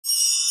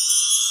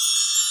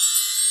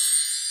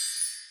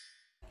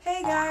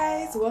Hey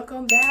guys,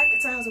 welcome back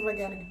to House of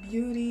Organic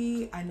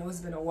Beauty. I know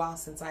it's been a while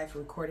since I've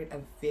recorded a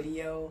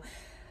video.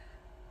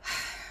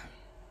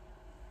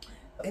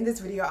 In this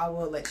video, I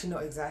will let you know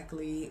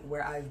exactly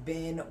where I've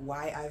been,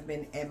 why I've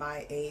been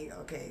MIA.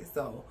 Okay,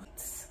 so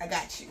I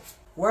got you.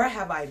 Where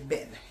have I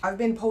been? I've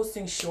been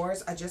posting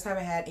shorts. I just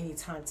haven't had any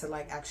time to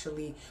like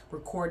actually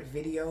record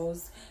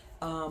videos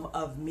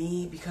of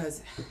me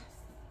because,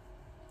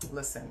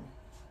 listen,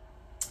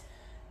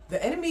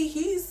 the enemy,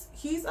 he's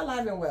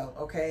alive and well,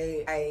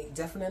 okay? I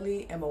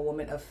definitely am a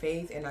woman of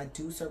faith, and I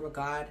do serve a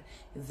God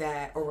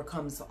that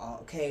overcomes all,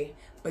 okay?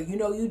 But you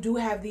know, you do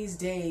have these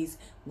days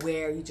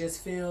where you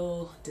just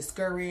feel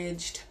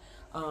discouraged,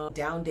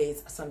 down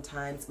days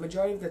sometimes.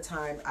 Majority of the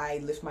time, I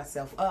lift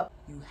myself up.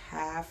 You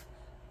have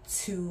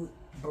to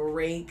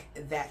break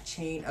that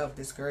chain of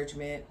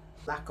discouragement,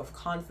 lack of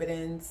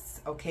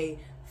confidence, okay?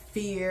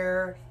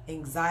 Fear,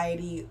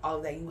 anxiety, all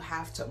of that. You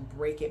have to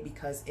break it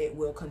because it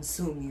will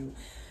consume you.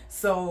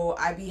 So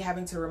I be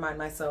having to remind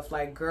myself,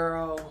 like,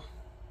 girl,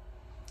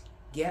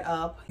 get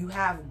up. You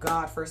have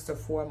God first and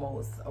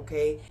foremost,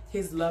 okay?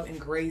 His love and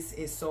grace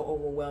is so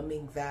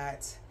overwhelming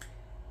that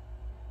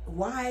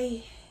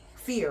why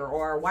fear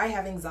or why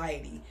have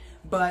anxiety?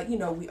 But, you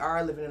know, we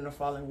are living in a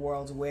fallen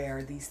world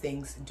where these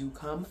things do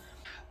come.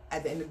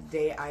 At the end of the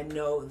day, I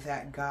know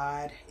that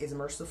God is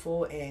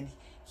merciful and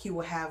he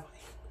will have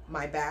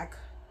my back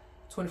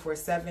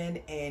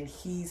 24/7, and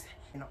he's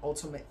an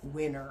ultimate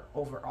winner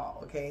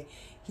overall, okay?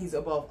 He's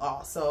above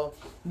all. So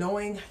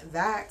knowing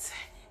that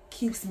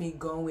keeps me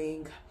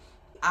going.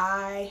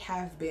 I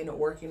have been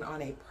working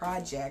on a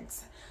project,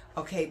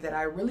 okay, that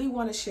I really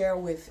want to share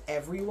with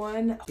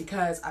everyone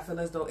because I feel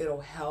as though it'll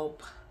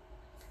help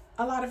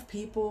a lot of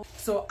people.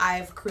 So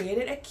I've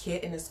created a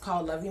kit, and it's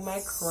called Loving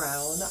My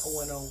Crown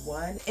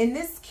 101. And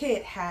this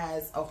kit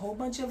has a whole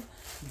bunch of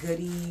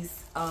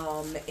goodies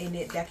in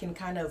it that can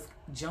kind of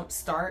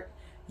jumpstart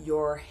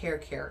your hair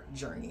care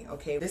journey,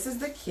 okay? This is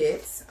the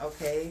kit,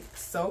 okay?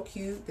 So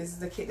cute. This is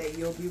the kit that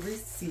you'll be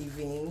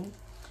receiving,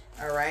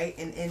 all right?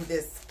 And in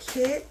this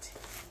kit,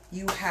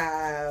 you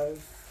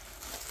have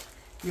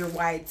your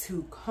wide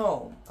tooth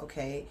comb,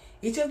 okay?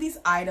 Each of these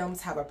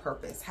items have a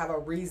purpose, have a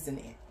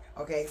reasoning,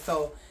 okay?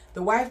 So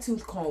the wide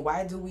tooth comb,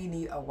 why do we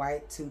need a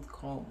wide tooth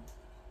comb,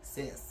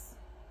 sis?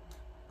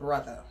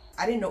 Brother,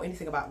 I didn't know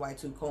anything about wide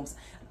tooth combs.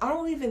 I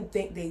don't even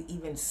think they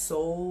even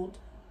sold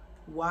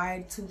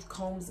wide tooth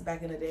combs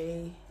back in the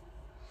day.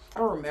 I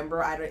don't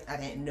remember. I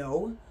didn't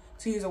know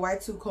to use a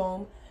wide tooth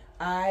comb.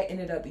 I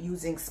ended up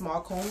using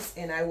small combs,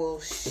 and I will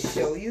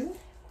show you.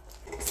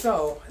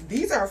 So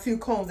these are a few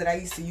combs that I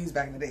used to use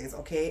back in the days,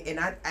 okay?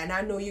 And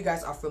I know you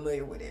guys are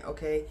familiar with it,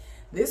 okay?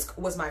 This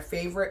was my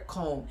favorite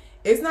comb.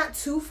 It's not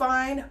too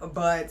fine,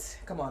 but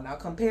come on now,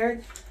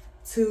 compared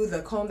to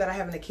the comb that I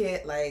have in the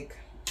kit, like,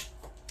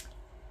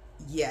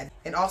 yeah.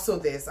 And also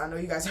this, I know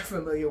you guys are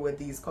familiar with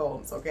these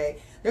combs,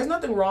 okay? There's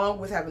nothing wrong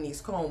with having these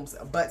combs,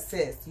 but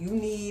sis, you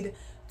need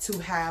to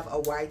have a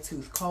wide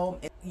tooth comb,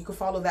 and you can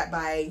follow that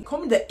by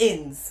combing the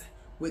ends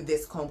with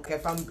this comb. Okay,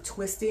 if I'm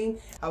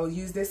twisting, I will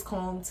use this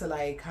comb to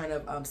like kind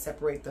of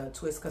separate the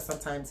twist, because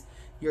sometimes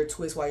your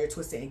twist, while you're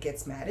twisting, it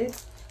gets matted.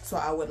 So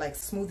I would like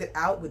smooth it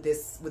out with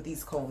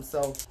these combs.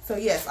 So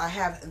yes, I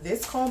have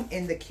this comb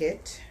in the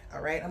kit.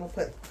 All right, I'm gonna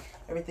put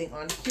everything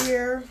on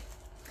here.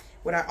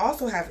 What I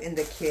also have in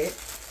the kit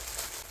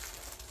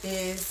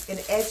is an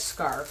edge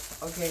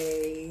scarf,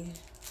 okay?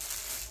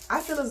 I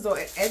feel as though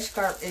an edge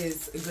scarf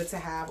is good to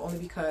have only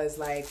because,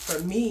 like, for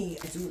me,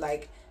 I do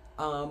like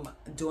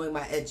doing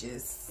my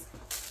edges.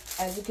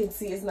 As you can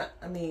see, it's not,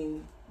 I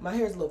mean, my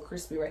hair is a little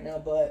crispy right now,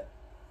 but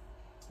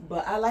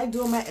I like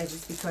doing my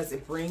edges because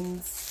it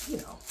brings, you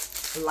know,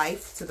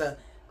 life to the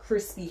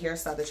crispy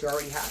hairstyle that you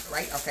already have,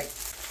 right? Okay.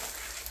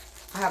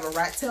 I have a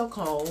rat tail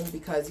comb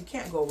because you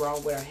can't go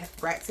wrong with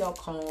a rat tail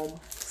comb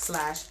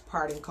 /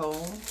 parting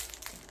comb.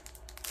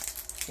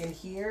 In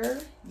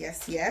here,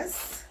 yes.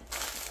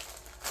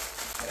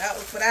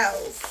 What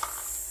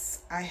else?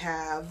 I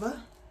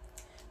have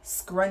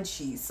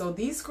scrunchies. So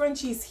these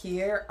scrunchies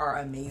here are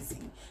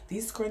amazing.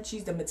 These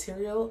scrunchies, the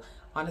material,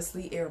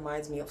 honestly, it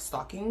reminds me of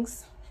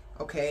stockings,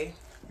 okay?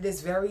 It is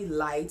very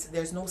light.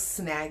 There's no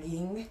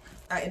snagging.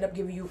 I end up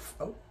giving you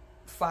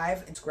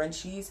 5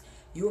 scrunchies.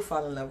 You will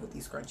fall in love with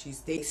these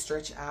scrunchies. They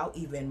stretch out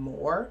even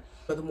more.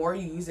 But the more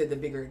you use it, the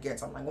bigger it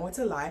gets. I'm not going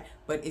to lie,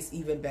 but it's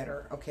even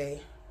better,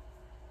 okay?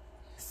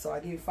 So I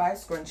give you 5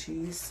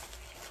 scrunchies.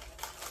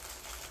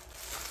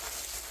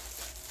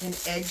 An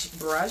edge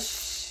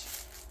brush,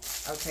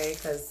 okay?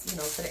 Because, you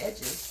know, for the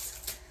edges.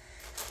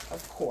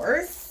 Of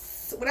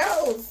course. What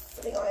else?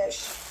 Oh my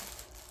gosh.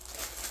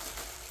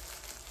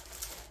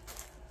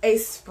 A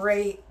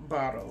spray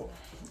bottle.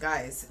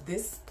 Guys,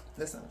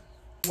 listen.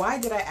 Why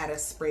did I add a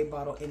spray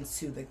bottle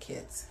into the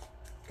kit,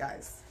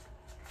 guys?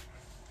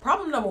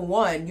 Problem number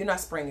 1, you're not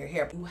spraying your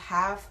hair. You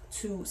have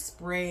to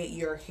spray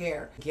your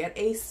hair. Get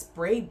a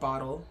spray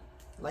bottle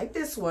like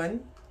this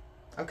one,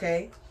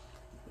 okay?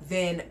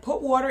 Then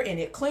put water in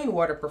it, clean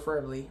water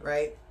preferably,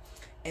 right?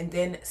 And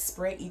then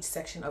spray each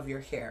section of your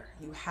hair.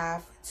 You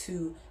have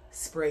to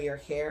spray your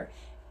hair.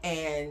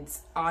 And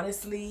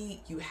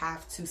honestly, you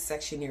have to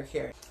section your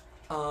hair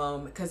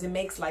because it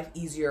makes life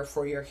easier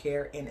for your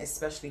hair and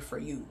especially for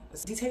you.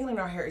 Detangling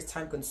our hair is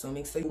time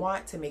consuming, so you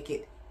want to make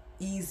it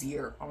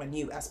easier on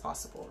you as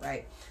possible,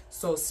 right?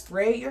 So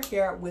spray your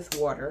hair with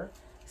water,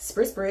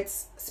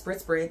 spritz,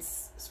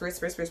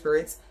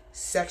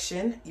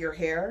 section your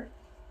hair,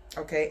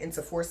 okay,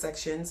 into 4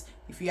 sections.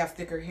 If you have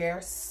thicker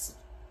hair,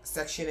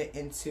 section it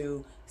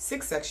into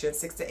 6 sections,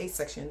 6 to 8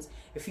 sections.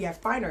 If you have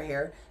finer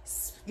hair,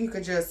 you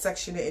could just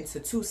section it into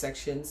 2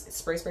 sections.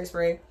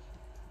 Spray.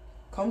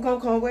 Comb.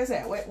 Where's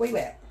that? Where you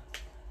at?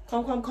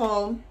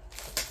 Comb.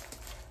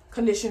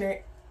 Conditioner,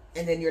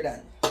 and then you're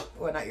done.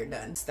 Well, not you're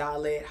done.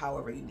 Style it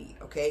however you need,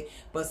 okay?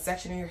 But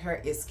sectioning your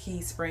hair is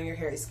key. Spraying your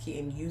hair is key.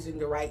 And using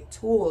the right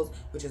tools,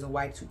 which is a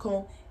wide tooth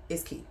comb,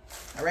 is key.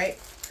 All right?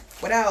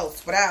 What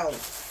else?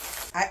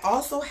 I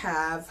also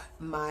have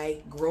my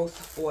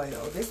growth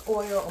oil. This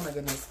oil, oh my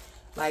goodness.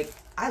 Like,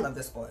 I love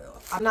this oil.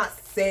 I'm not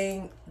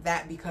saying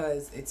that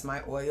because it's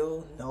my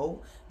oil.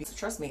 No. Because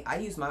trust me, I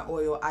use my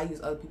oil. I use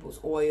other people's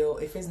oil.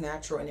 If it's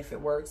natural and if it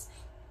works,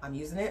 I'm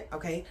using it,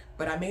 okay?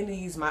 But I mainly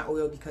use my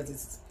oil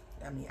because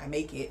I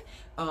make it.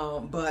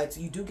 But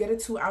you do get a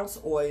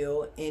 2-ounce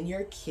oil in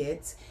your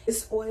kit.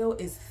 This oil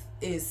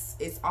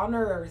is on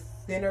a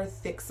thinner,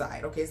 thick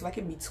side, okay? It's like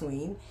in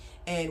between.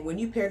 And when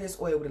you pair this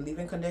oil with a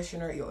leave-in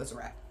conditioner, yo, it's a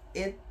wrap.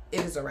 It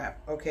is a wrap,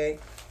 okay?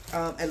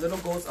 A little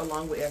goes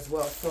along with it as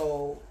well.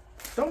 So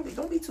don't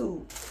be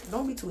too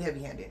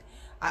heavy-handed.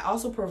 I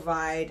also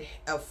provide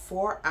a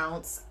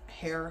 4-ounce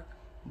hair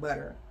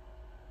butter,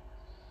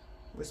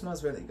 which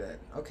smells really good,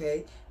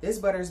 okay? This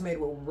butter is made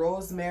with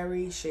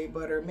rosemary, shea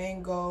butter,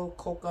 mango,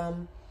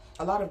 kokum,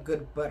 a lot of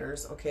good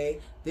butters, okay?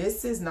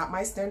 This is not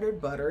my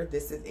standard butter.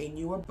 This is a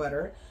newer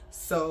butter.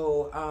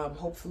 So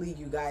hopefully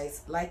you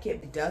guys like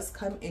it. It does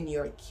come in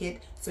your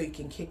kit so you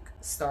can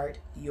kickstart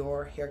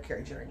your hair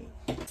care journey.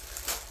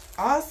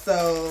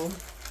 Also,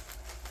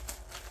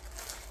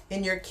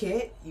 in your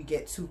kit, you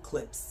get 2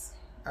 clips,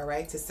 all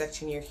right, to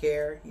section your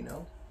hair, you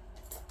know.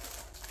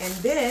 And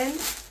then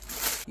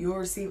you'll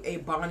receive a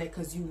bonnet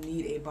because you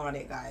need a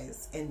bonnet,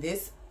 guys. And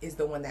this is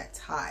the one that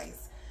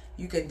ties.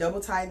 You can double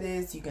tie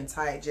this. You can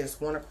tie it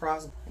just one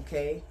across,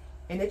 okay?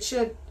 And it's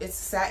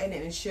satin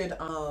and it should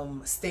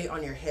stay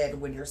on your head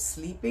when you're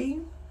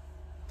sleeping.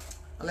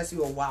 Unless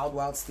you're a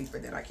wild sleeper,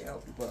 then I can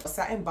help you. But a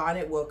satin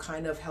bonnet will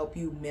kind of help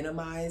you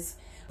minimize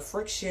the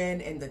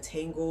friction and the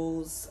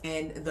tangles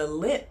and the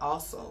lint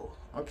also,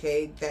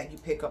 okay, that you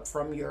pick up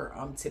from your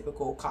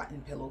typical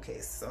cotton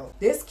pillowcase. So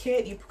this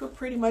kit, you could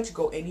pretty much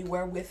go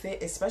anywhere with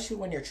it, especially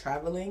when you're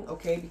traveling,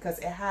 okay, because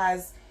it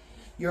has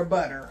your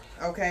butter,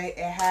 okay,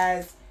 it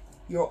has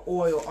your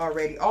oil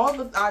already.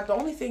 The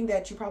only thing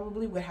that you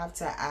probably would have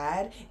to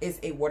add is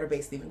a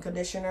water-based leave-in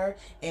conditioner,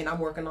 and I'm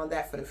working on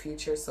that for the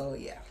future, so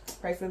yeah,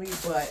 pray for me.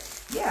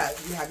 But yeah,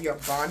 you have your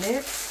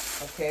bonnet,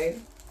 okay,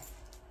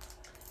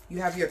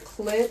 you have your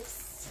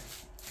clips,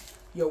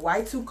 your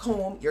wide tooth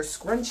comb, your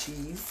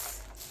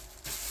scrunchies,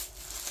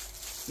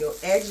 your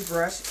edge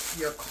brush,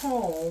 your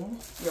comb,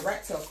 your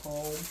rat tail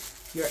comb,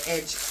 your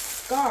edge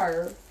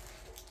scarf,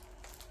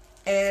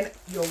 and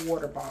your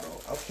water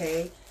bottle,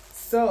 okay?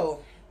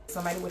 So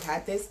somebody would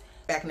have this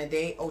back in the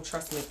day, oh,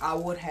 trust me, I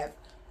would have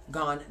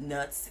gone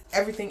nuts.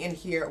 Everything in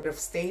here would have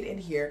stayed in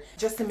here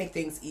just to make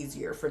things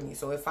easier for me.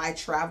 So if I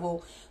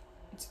travel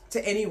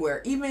to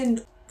anywhere,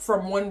 even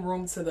from one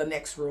room to the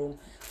next room,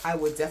 I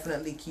would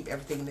definitely keep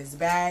everything in this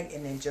bag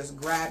and then just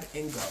grab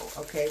and go,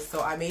 okay?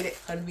 So I made it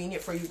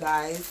convenient for you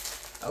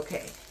guys,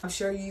 okay? I'm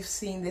sure you've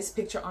seen this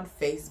picture on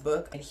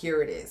Facebook, and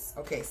here it is,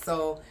 okay?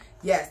 So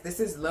yes, this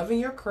is Loving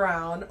Your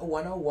Crown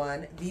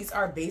 101. These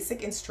are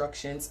basic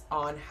instructions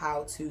on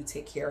how to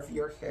take care of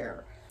your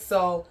hair.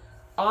 So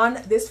on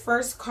this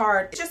first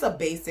card, it's just a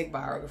basic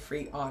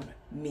biography on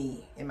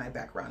me and my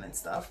background and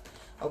stuff,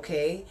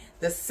 okay?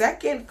 The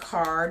second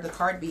card, the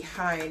card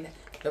behind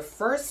the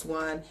first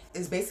one,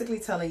 is basically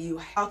telling you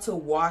how to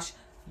wash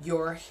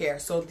your hair.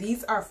 So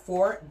these are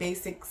 4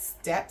 basic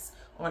steps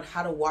on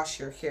how to wash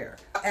your hair.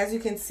 As you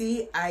can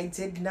see, I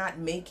did not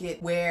make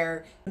it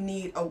where you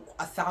need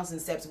 1,000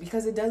 steps,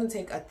 because it doesn't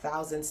take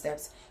 1,000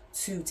 steps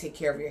to take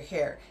care of your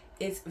hair.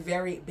 It's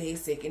very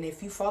basic, and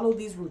if you follow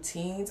these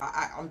routines,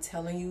 I'm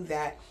telling you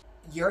that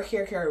your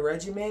hair care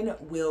regimen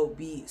will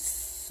be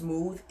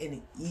smooth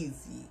and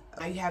easy.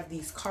 Now you have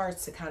these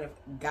cards to kind of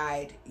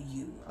guide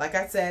you. Like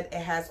I said,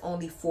 it has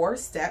only 4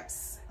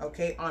 steps,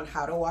 okay, on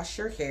how to wash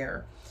your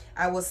hair.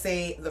 I will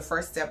say the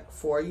first step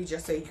for you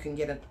just so you can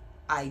get an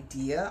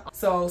idea.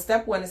 So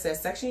step 1, it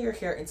says section your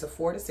hair into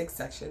 4 to 6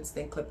 sections,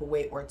 then clip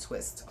away or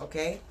twist,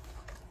 okay?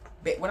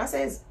 But when I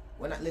say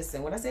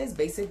it's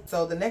basic,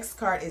 so the next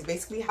card is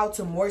basically how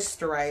to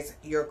moisturize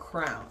your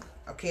crown,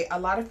 okay? A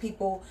lot of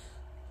people,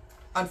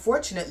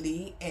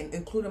 unfortunately, and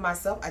including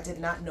myself, I did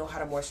not know how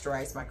to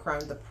moisturize my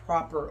crown the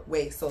proper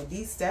way. So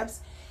these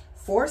steps,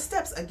 4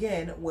 steps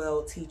again,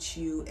 will teach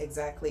you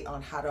exactly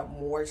on how to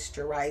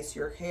moisturize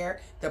your hair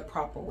the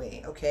proper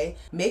way, okay?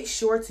 Make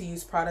sure to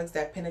use products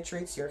that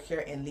penetrates your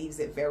hair and leaves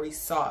it very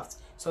soft.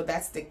 So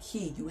that's the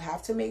key. You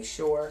have to make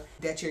sure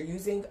that you're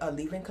using a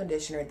leave-in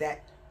conditioner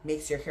that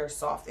makes your hair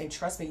soft. And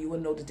trust me, you will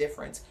know the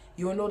difference.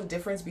 You will know the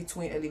difference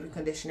between a leave-in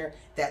conditioner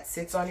that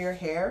sits on your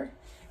hair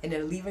and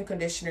a leave-in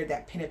conditioner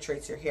that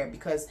penetrates your hair,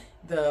 because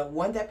the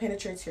one that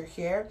penetrates your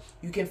hair,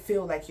 you can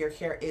feel like your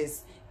hair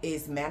is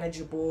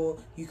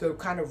manageable. You could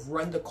kind of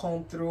run the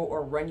comb through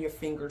or run your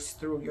fingers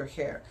through your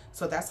hair.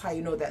 So that's how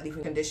you know that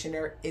leave-in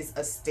conditioner is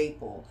a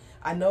staple.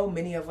 I know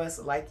many of us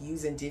like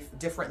using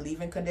different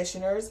leave-in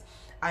conditioners.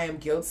 I am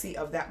guilty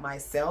of that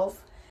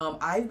myself.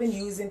 I've been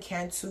using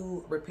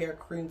Cantu Repair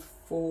Cream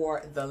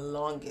for the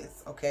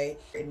longest, okay?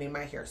 It made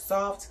my hair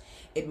soft,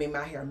 it made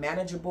my hair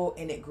manageable,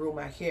 and it grew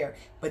my hair.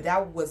 But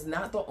that was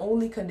not the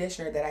only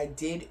conditioner that I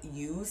did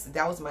use.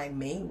 That was my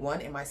main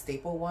one and my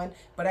staple one.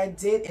 But I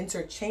did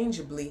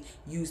interchangeably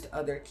use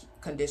other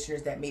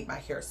conditioners that made my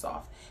hair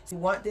soft. So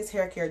you want this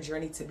hair care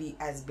journey to be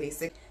as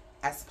basic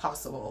as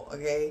possible,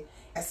 okay?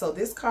 And so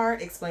this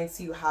card explains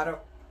to you how to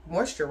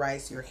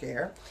moisturize your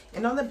hair,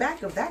 and on the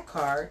back of that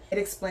card it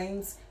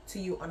explains to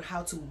you on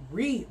how to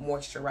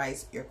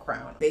re-moisturize your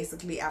crown.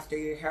 Basically, after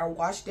your hair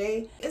wash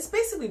day, it's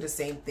basically the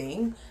same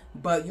thing,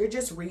 but you're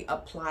just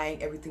reapplying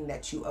everything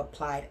that you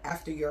applied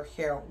after your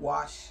hair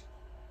wash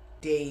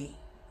day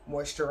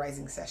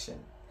moisturizing session.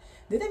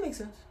 Did that make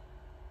sense?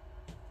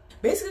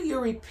 Basically,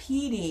 you're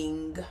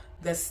repeating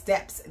the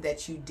steps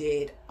that you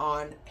did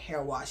on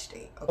hair wash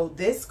day. So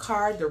this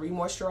card, the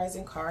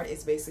re-moisturizing card,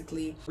 is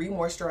basically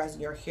re-moisturizing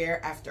your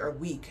hair after a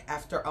week,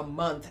 after a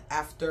month,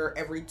 after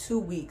every 2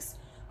 weeks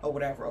or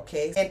whatever,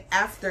 okay? And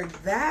after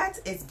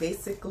that, it's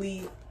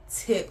basically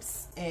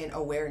tips and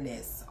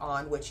awareness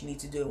on what you need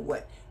to do and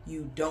what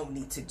you don't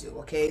need to do,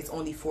 okay? It's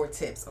only 4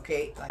 tips,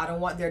 okay? I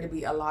don't want there to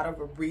be a lot of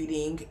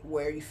reading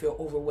where you feel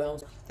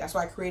overwhelmed. That's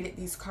why I created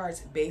these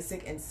cards,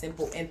 basic and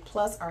simple. And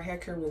plus, our hair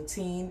care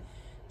routine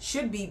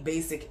should be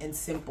basic and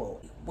simple.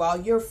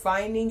 While you're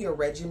finding your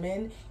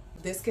regimen,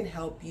 this can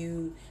help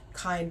you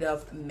kind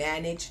of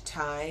manage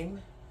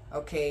time,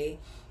 okay?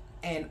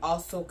 And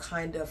also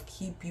kind of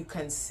keep you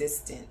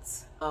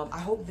consistent. I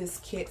hope this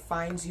kit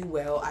finds you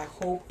well. I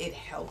hope it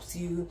helps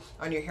you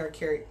on your hair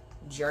care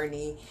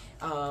journey,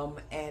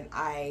 and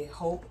I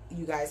hope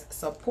you guys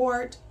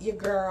support your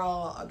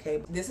girl,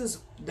 okay? This is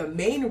the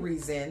main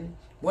reason,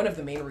 one of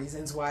the main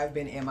reasons why I've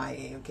been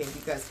MIA, okay?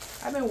 Because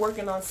I've been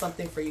working on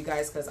something for you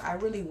guys, because I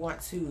really want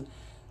to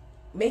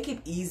make it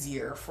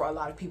easier for a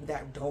lot of people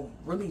that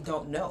really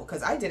don't know,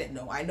 because I didn't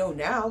know. I know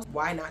now.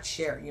 Why not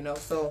share, you know?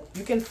 So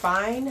you can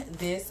find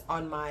this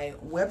on my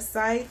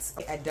website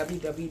at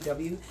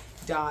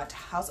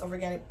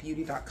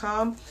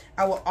www.houseoforganicbeauty.com.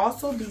 I will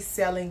also be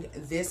selling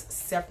this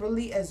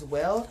separately as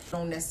well. You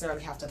don't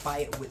necessarily have to buy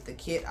it with the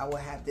kit. I will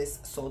have this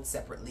sold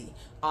separately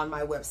on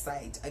my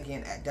website,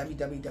 again, at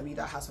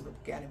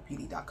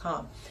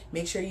www.houseoforganicbeauty.com.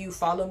 Make sure you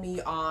follow me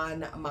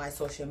on my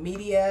social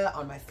media,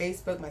 on my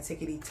Facebook, my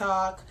Tickety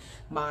Talk,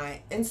 my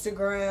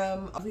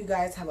Instagram. I hope you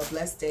guys have a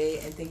blessed day,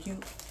 and thank you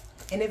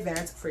in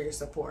advance for your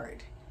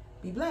support.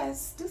 Be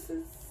blessed.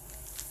 Deuces.